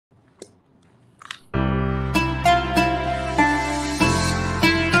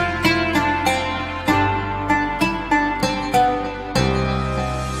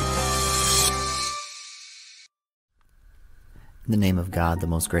In the name of God, the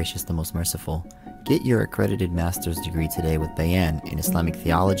most gracious, the most merciful. Get your accredited master's degree today with Bayan in Islamic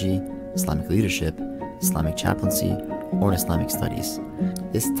theology, Islamic leadership, Islamic chaplaincy, or in Islamic studies.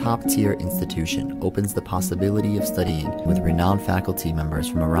 This top-tier institution opens the possibility of studying with renowned faculty members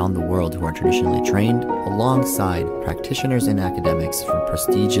from around the world who are traditionally trained, alongside practitioners and academics from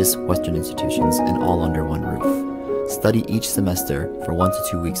prestigious Western institutions, and all under one roof. Study each semester for 1 to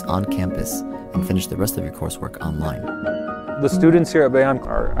 2 weeks on campus and finish the rest of your coursework online. The students here at Bayan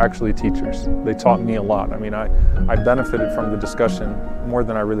are actually teachers. They taught me a lot. I mean, I benefited from the discussion more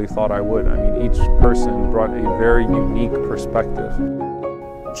than I really thought I would. I mean, each person brought a very unique perspective.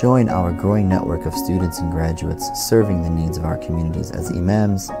 Join our growing network of students and graduates serving the needs of our communities as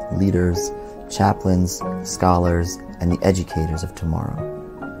imams, leaders, chaplains, scholars, and the educators of tomorrow.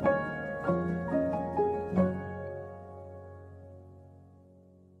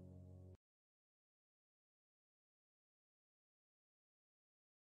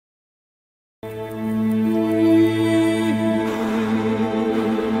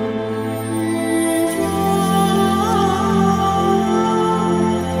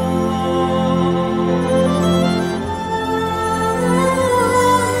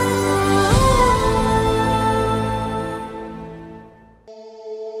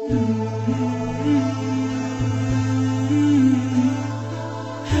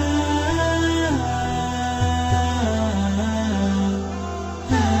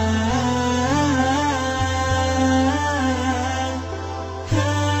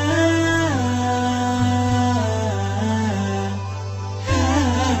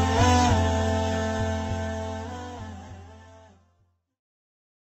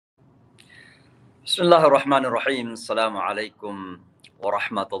 بسم الله الرحمن الرحيم. السلام عليكم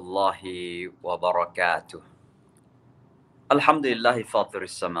ورحمة الله وبركاته. الحمد لله فاطر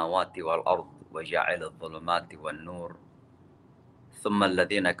السماوات والأرض وجاعل الظلمات والنور ثم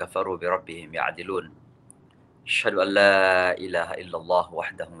الذين كفروا بربهم يعدلون. أشهد أن لا إله إلا الله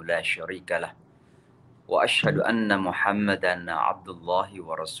وحده لا شريك له وأشهد أن محمدا عبد الله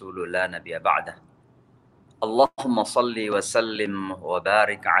ورسوله لا نبي بعده. اللهم صل وسلم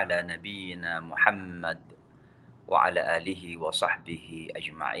وبارك على نبينا محمد وعلى آله وصحبه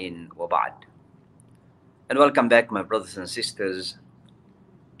أجمعين وبعد. And welcome back, my brothers and sisters,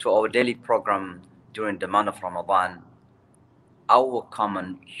 to our daily program during the month of Ramadan, Our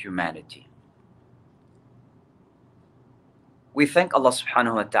Common Humanity. We thank Allah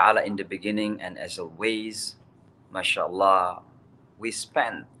subhanahu wa ta'ala in the beginning, and as always, mashallah, we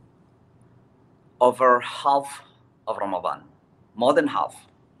spend over half of Ramadan, more than half.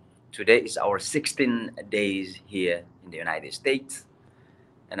 Today is our 16 days here in the United States.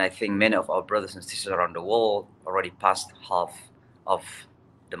 And I think many of our brothers and sisters around the world already passed half of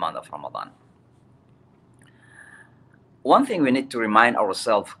the month of Ramadan. One thing we need to remind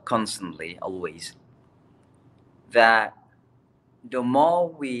ourselves constantly, always, that the more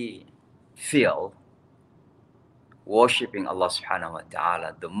we feel worshipping Allah subhanahu wa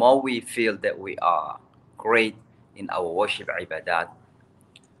ta'ala, the more we feel that we are great in our worship ibadat,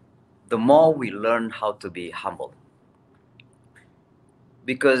 the more we learn how to be humble.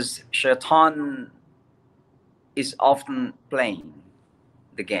 Because shaitan is often playing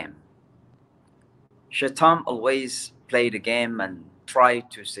the game. Shaitan always play the game and try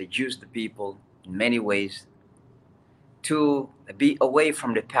to seduce the people in many ways to be away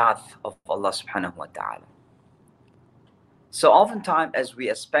from the path of Allah subhanahu wa ta'ala. So oftentimes, as we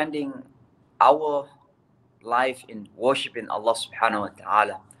are spending our life in worshiping Allah subhanahu wa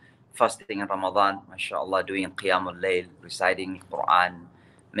ta'ala, fasting in Ramadan, mashallah, doing qiyamul layl, reciting Quran,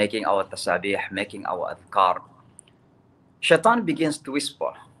 making our tasabih, making our adhkar, shaitan begins to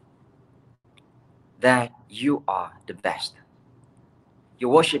whisper that you are the best.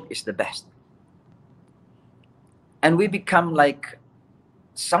 Your worship is the best. And we become like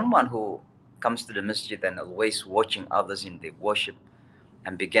someone who comes to the masjid and always watching others in the worship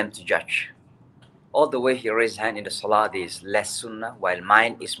and began to judge. All the way he raised hand in the salah is less sunnah, while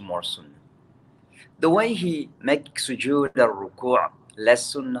mine is more sunnah. The way he makes sujood or ruku' less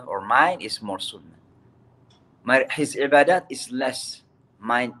sunnah, or mine is more sunnah. His ibadat is less,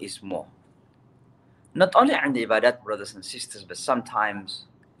 mine is more. Not only in the ibadat, brothers and sisters, but sometimes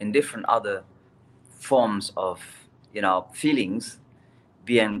in different other forms of, feelings,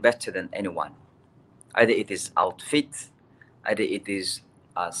 being better than anyone. Either it is outfit, either it is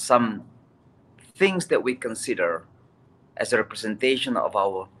some things that we consider as a representation of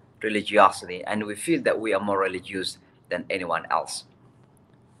our religiosity, and we feel that we are more religious than anyone else.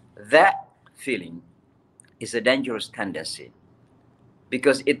 That feeling is a dangerous tendency,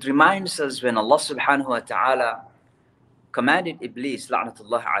 because it reminds us when Allah subhanahu wa ta'ala commanded Iblis,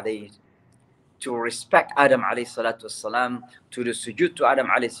 la'natullah alayhi, to respect Adam alayhi salatu wassalam, to do sujood to Adam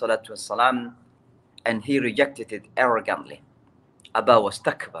alayhi salatu wassalam, and he rejected it arrogantly. Aba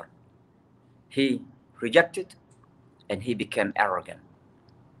wastakbar. He rejected and he became arrogant.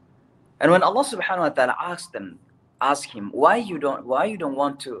 And when Allah subhanahu wa ta'ala asked him, why you don't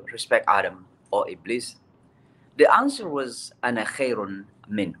want to respect Adam or Iblis? The answer was, Ana khairun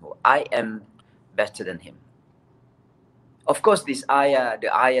minhu. I am better than him. Of course, this ayah,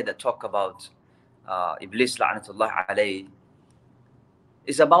 the ayah that talk about Iblis la'natullah alayhi,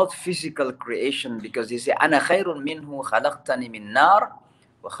 is about physical creation, because he said, Ana khairun minhu khalaqtani min nar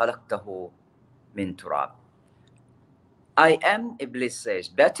wa khalaqtahu min turab. I am, Iblis says,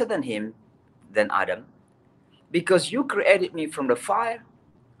 better than him, than Adam, because you created me from the fire,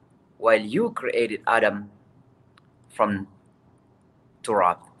 while you created Adam from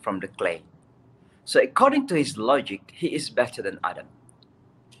turab, from the clay. So according to his logic, he is better than Adam.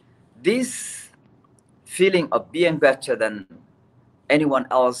 This feeling of being better than anyone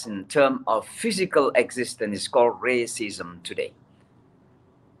else in terms of physical existence is called racism today.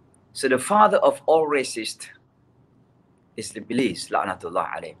 So the father of all racists is Iblis,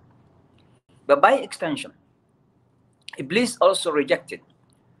 la'natullah alayh. But by extension, Iblis also rejected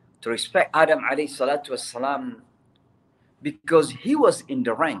to respect Adam alayhi salatu wassalam, because he was in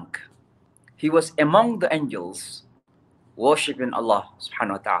the rank, he was among the angels worshipping Allah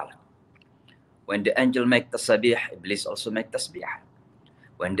subhanahu wa ta'ala. When the angel make tasbih, Iblis also make tasbih.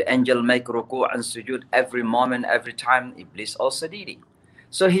 When the angel make ruku' and sujood every moment, every time, Iblis also did it.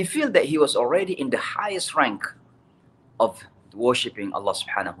 So he felt that he was already in the highest rank of worshipping Allah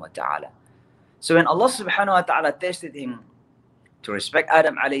subhanahu wa ta'ala. So when Allah subhanahu wa ta'ala tested him to respect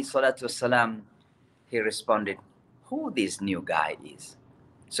Adam alayhi salatu wasalam, he responded, who this new guy is?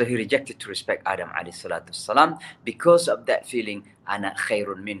 So he rejected to respect Adam alayhi salatu wasalam because of that feeling, Ana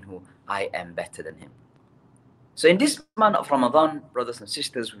khairun minhu, I am better than him. So in this month of Ramadan, brothers and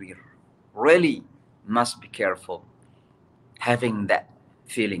sisters, we really must be careful having that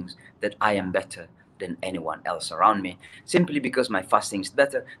feelings that I am better than anyone else around me, simply because my fasting is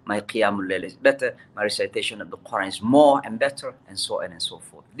better, my qiyamul layl is better, my recitation of the Quran is more and better, and so on and so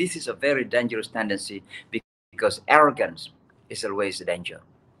forth. This is a very dangerous tendency, because arrogance is always a danger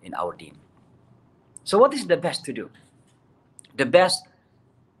in our deen. So what is the best to do? The best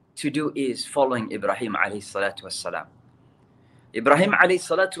to do is following Ibrahim alayhi salatu wassalam. Ibrahim alayhi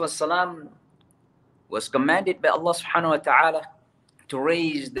salatu wassalam was commanded by Allah subhanahu wa ta'ala to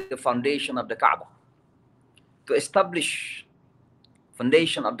raise the foundation of the Kaaba, to establish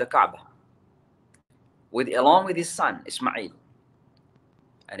foundation of the Kaaba along with his son Ismail.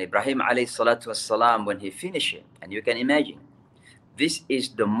 And Ibrahim alayhi salatu wassalam, when he finished it, and you can imagine, this is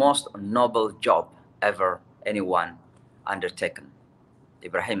the most noble job ever anyone undertaken.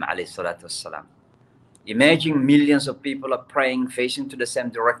 Ibrahim alayhi salatu wassalam. Imagine millions of people are praying facing to the same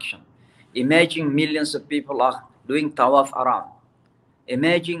direction. Imagine millions of people are doing tawaf around.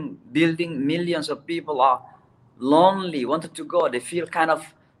 Imagine building, millions of people are lonely, wanted to go, they feel kind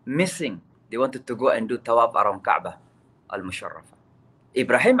of missing. They wanted to go and do tawaf around Kaaba al-Musharrafa.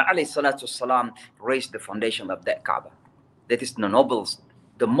 Ibrahim alayhi salatu wassalam raised the foundation of that Kaaba. That is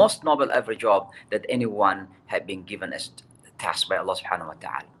the most noble ever job that anyone had been given as task by Allah subhanahu wa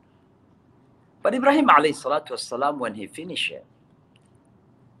ta'ala. But Ibrahim alayhi salatu wassalam, when he finished it,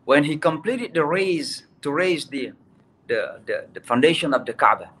 when he completed the raise the foundation of the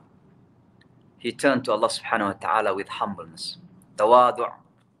Kaaba, he turned to Allah subhanahu wa ta'ala with humbleness, tawadu',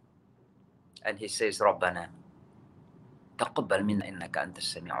 and he says, Rabbana taqabbal minna innaka anta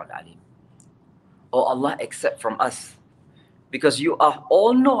as-sami'ul alim. Oh Allah, accept from us, because you are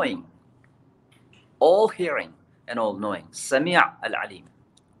all knowing, all hearing, and all knowing. Sami' al-alim.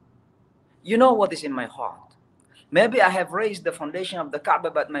 You know what is in my heart. Maybe I have raised the foundation of the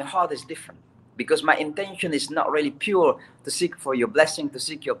Kaaba, but my heart is different, because my intention is not really pure to seek for your blessing, to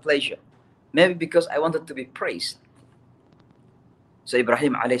seek your pleasure. Maybe because I wanted to be praised. So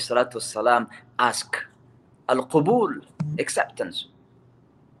Ibrahim alayhi salatu wassalam asked al-qubul, acceptance,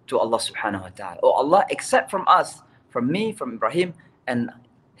 to Allah subhanahu wa ta'ala. Oh Allah, accept from us, from me, from Ibrahim, and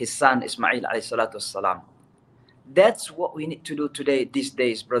his son Ismail alayhi salatu wassalam. That's what we need to do today, these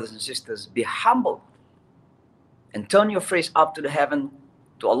days, brothers and sisters. Be humble and turn your face up to the heaven,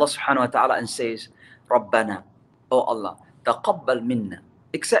 to Allah subhanahu wa ta'ala, and says, Rabbana, oh Allah, taqabbal minna,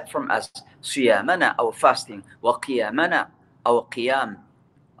 accept from us siyamana, our fasting, wa qiyamana, our qiyam,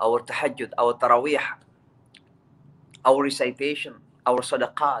 our tahajjud, our taraweeh, our recitation, our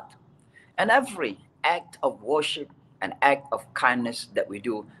sadaqat, and every act of worship and act of kindness that we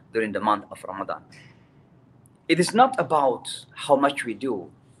do during the month of Ramadan. It is not about how much we do.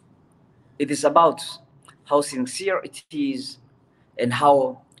 It is about how sincere it is and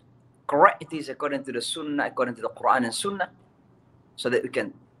how correct it is according to the Sunnah, according to the Quran and Sunnah, so that we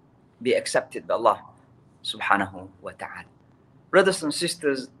can be accepted by Allah subhanahu wa ta'ala. Brothers and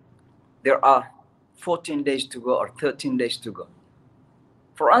sisters, there are 14 days to go or 13 days to go.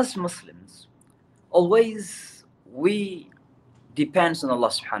 For us Muslims, always we depend on Allah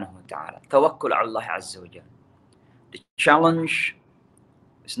subhanahu wa ta'ala. Tawakkul ala Allah azza wa jal. The challenge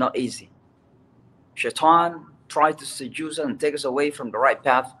is not easy. Shaitan tries to seduce us and take us away from the right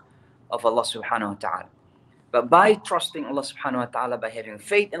path of Allah subhanahu wa ta'ala. But by trusting Allah subhanahu wa ta'ala, by having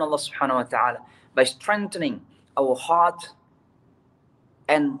faith in Allah subhanahu wa ta'ala, by strengthening our heart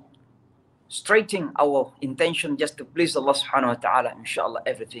and straightening our intention just to please Allah subhanahu wa ta'ala, inshallah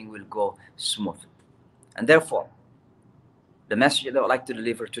everything will go smooth. And therefore, the message that I would like to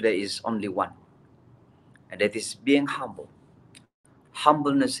deliver today is only one, and that is being humble.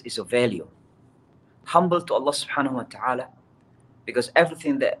 Humbleness is a value. Humble to Allah subhanahu wa ta'ala, because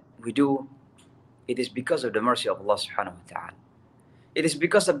everything that we do, it is because of the mercy of Allah subhanahu wa ta'ala. It is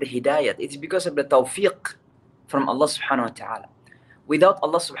because of the hidayat. It is because of the tawfiq from Allah subhanahu wa ta'ala. Without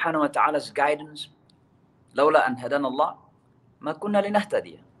Allah subhanahu wa ta'ala's guidance, لولا أن هدانا الله ما كنا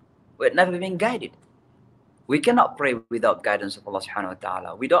لنهتدي. We had never been guided. We cannot pray without guidance of Allah subhanahu wa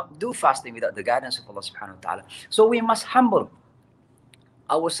ta'ala. We don't do fasting without the guidance of Allah subhanahu wa ta'ala. So we must humble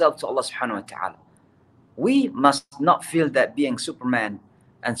ourselves to Allah subhanahu wa ta'ala. We must not feel that being Superman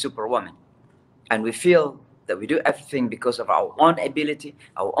and Superwoman, and we feel that we do everything because of our own ability,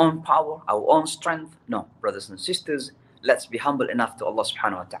 our own power, our own strength. No, brothers and sisters, let's be humble enough to Allah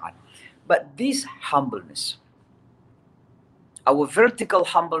subhanahu wa ta'ala. But this humbleness, our vertical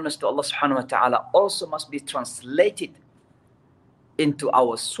humbleness to Allah subhanahu wa ta'ala, also must be translated into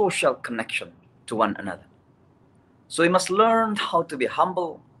our social connection to one another. So we must learn how to be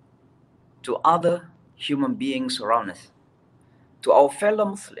humble to other human beings around us, to our fellow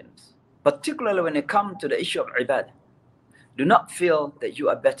Muslims, particularly when it comes to the issue of ibadah. Do not feel that you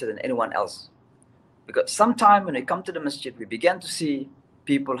are better than anyone else. Because sometimes when we come to the masjid, we begin to see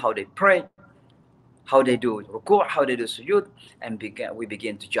people, how they pray, how they do ruku', how they do sujood, and we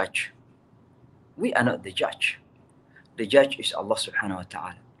begin to judge. We are not the judge. The judge is Allah subhanahu wa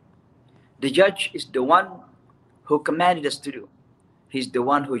ta'ala. The judge is the one who commanded us to do. He's the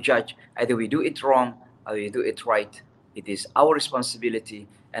one who judges. Either we do it wrong or we do it right. It is our responsibility,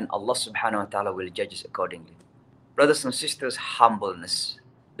 and Allah subhanahu wa ta'ala will judge us accordingly. Brothers and sisters, humbleness.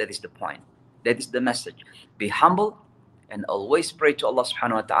 That is the point. That is the message. Be humble and always pray to Allah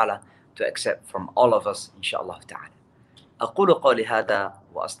subhanahu wa ta'ala to accept from all of us, inshallah ta'ala. أقول قولي هذا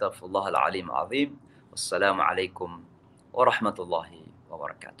وأستغفر الله العليم العظيم والسلام عليكم ورحمة الله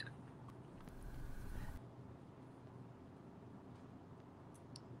وبركاته.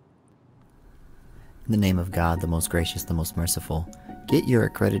 In the name of God, the most gracious, the most merciful, get your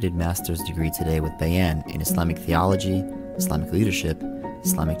accredited master's degree today with Bayan in Islamic theology, Islamic leadership,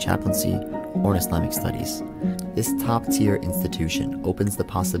 Islamic chaplaincy, or in Islamic studies. This top-tier institution opens the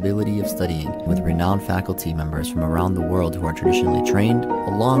possibility of studying with renowned faculty members from around the world who are traditionally trained,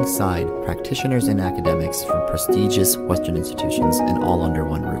 alongside practitioners and academics from prestigious Western institutions, and all under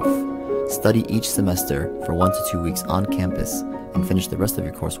one roof. Study each semester for 1 to 2 weeks on campus and finish the rest of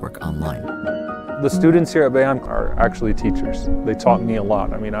your coursework online. The students here at Bayan are actually teachers. They taught me a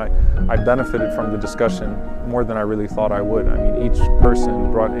lot. I mean, I benefited from the discussion more than I really thought I would. I mean, each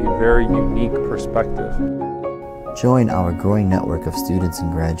person brought a very unique perspective. Join our growing network of students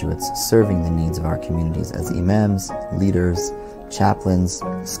and graduates serving the needs of our communities as imams, leaders, chaplains,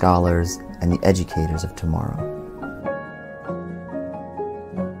 scholars, and the educators of tomorrow.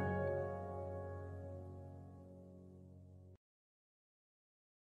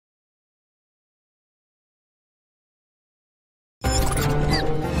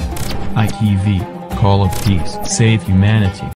 iTV, Call of Peace, Save Humanity.